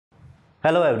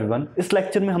Hello everyone, इस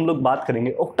lecture में हम लोग बात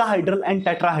करेंगे octahedral and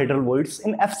tetrahedral words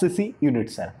in FCC unit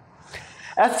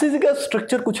cell. FCC का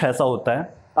स्ट्रक्चर कुछ ऐसा होता है,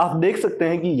 आप देख सकते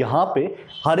हैं कि यहाँ पे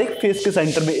हर एक फेस के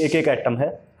सेंटर में एक एक एटम है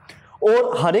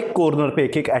और हर एक कॉर्नर पे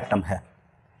एक एक एटम है।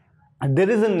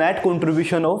 There is a net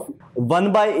contribution of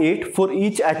 1/8 for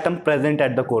each atom present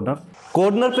at the corner.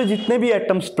 Corner पे जितने भी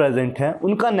एटम्स प्रेजेंट हैं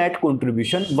उनका नेट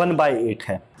कंट्रीब्यूशन 1/8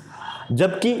 है,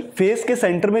 जबकि फेस के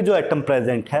सेंटर में जो एटम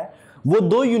प्रेजेंट है वो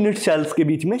दो यूनिट सेल्स के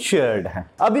बीच में शेयर्ड है।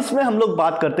 अब इसमें हम लोग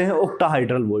बात करते हैं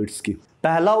ऑक्टाहाइड्रल वर्ड्स की।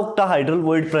 पहला ऑक्टाहाइड्रल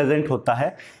वर्ड प्रेजेंट होता है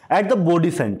at the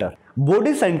body centre.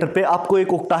 Body centre पे आपको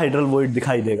एक ऑक्टाहाइड्रल वर्ड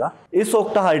दिखाई देगा। इस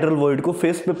ऑक्टाहाइड्रल वर्ड को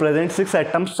फेस पे प्रेजेंट 6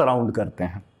 एटम्स सराउंड करते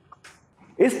हैं।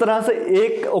 इस तरह से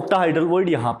एक ऑक्टाहाइड्रल वर्ड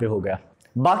यहाँ पे हो गया।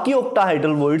 बाकी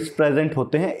ऑक्टाहाइड्रल वर्ड्स प्रेजेंट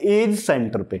होते हैं एज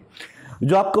सेंटर पे।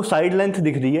 जो आपको साइड लेंथ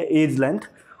दिख रही है, एज लेंथ,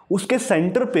 उसके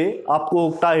सेंटर पे आपको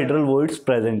ऑक्टाहाइड्रल वर्ड्स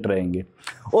प्रेजेंट रहेंगे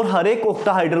और हर एक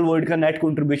ऑक्टाहाइड्रल वर्ड का नेट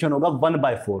कंट्रीब्यूशन होगा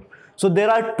 1/4। So there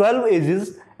are 12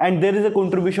 ages and there is a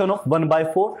contribution of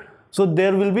 1/4। So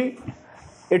there will be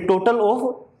A total of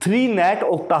 3 net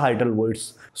octahedral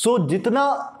words. सो जितना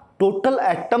टोटल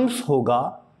एटम्स होगा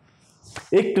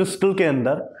एक क्रिस्टल के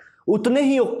अंदर, उतने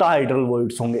ही ऑक्टाहाइड्रल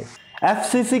वर्ड्स होंगे।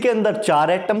 एफसीसी के अंदर 4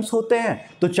 एटम्स होते हैं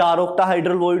तो 4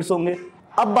 ऑक्टाहाइड्रल वर्ड्स होंगे।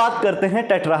 अब बात करते हैं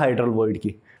टेट्राहाइड्रल वर्ड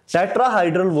की।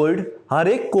 टेट्राहाइड्रल वर्ड हर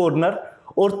एक कॉर्नर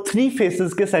और 3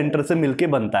 फेसेस के सेंटर से मिलके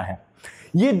बनता है।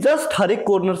 ये जस्ट हर एक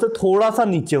कॉर्नर से थोड़ा सा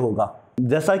नीचे होगा,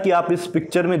 जैसा कि आप इस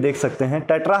पिक्चर में देख सकते हैं।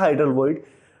 टेट्राहाइड्रल वर्ड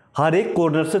हर एक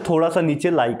कॉर्नर से थोड़ा सा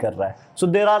नीचे लाई कर रहा है। सो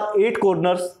देयर आर 8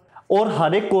 कॉर्नर्स और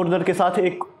हर एक कॉर्नर के साथ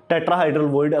एक टेट्राहाइड्रल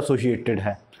वर्ड एसोसिएटेड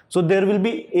है। So there will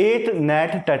be 8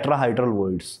 net tetrahedral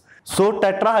words. So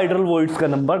tetrahedral words का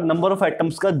नंबर ऑफ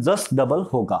एटम्स का जस्ट डबल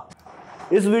होगा।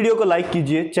 इस वीडियो को लाइक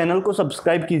कीजिए, चैनल को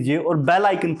सब्सक्राइब कीजिए और बेल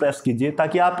आइकन प्रेस कीजिए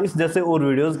ताकि आप इस जैसे और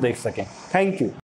वीडियोस देख सकें। Thank you.